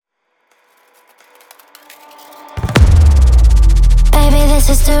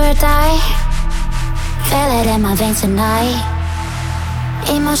this is do or die. Feel it in my veins tonight.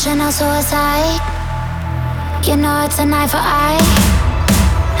 Emotional suicide. You know it's an eye for eye.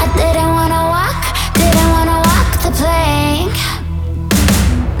 I didn't wanna walk the plank.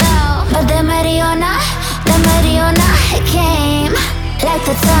 No, but the Mariona, it came like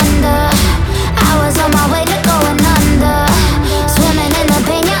the thunder. I was on my way to going under. Swimming in the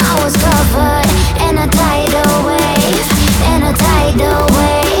pain, yeah, I was covered in a tidal wave,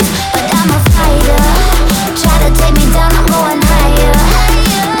 but I'm a fighter. Try to take me down, I'm going higher.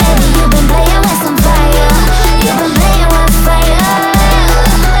 Baby, you've been playing with some fire. You've been playing with fire.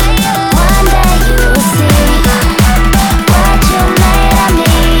 One day you will see what you made of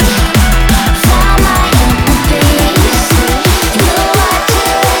me. Found my inner peace. You are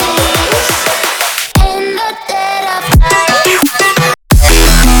peace in the dead of night.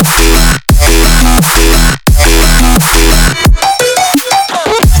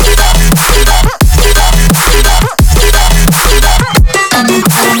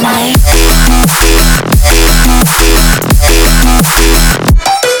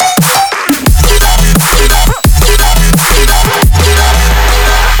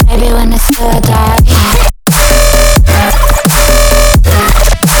 Maybe when it's still dark,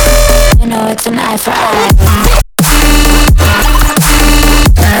 you know it's an eye for eye.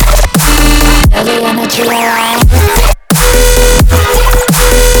 Every energy alive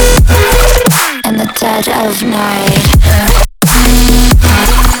in the dead of night.